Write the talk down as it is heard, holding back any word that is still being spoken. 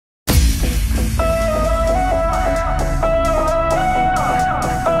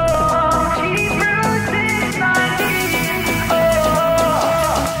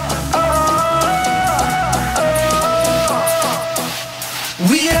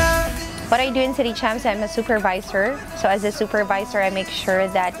What I do in CITICHAMPS, I'm a supervisor. So as a supervisor, I make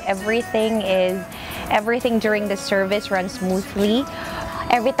sure that everything during the service runs smoothly.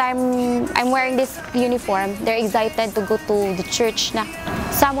 Every time I'm wearing this uniform, they're excited to go to the church na.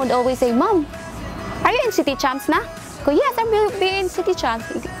 Some would always say, "Mom, are you in CITICHAMPS na?" Go, "Yes, I'm in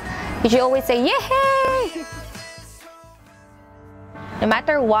CITICHAMPS." She always say, "Yay!" No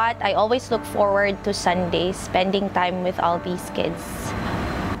matter what, I always look forward to Sundays, spending time with all these kids.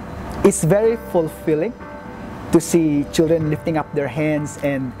 It's very fulfilling to see children lifting up their hands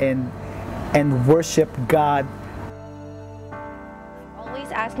and worship God. I always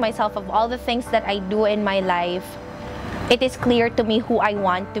ask myself, of all the things that I do in my life, it is clear to me who I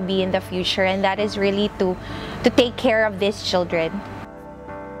want to be in the future, and that is really to take care of these children.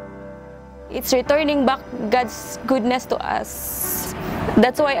 It's returning back God's goodness to us.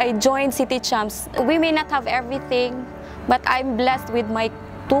 That's why I joined CITICHAMPS. We may not have everything, but I'm blessed with my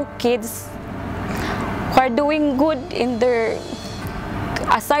 2 kids who are doing good in their,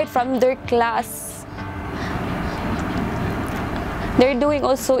 aside from their class, they're doing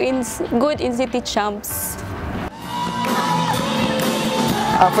also good in CITICHAMPS.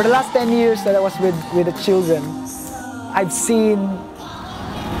 For the last 10 years that I was with the children, I've seen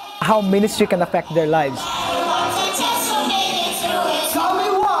how ministry can affect their lives.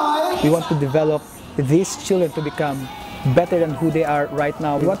 We want to develop these children to become better than who they are right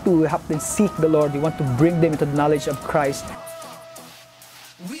now. We want to help them seek the Lord. We want to bring them into the knowledge of Christ.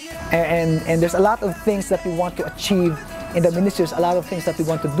 And there's a lot of things that we want to achieve in the ministry. There's a lot of things that we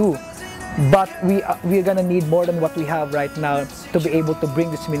want to do. But we're going to need more than what we have right now to be able to bring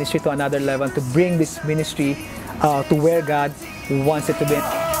this ministry to another level, to bring this ministry to where God wants it to be.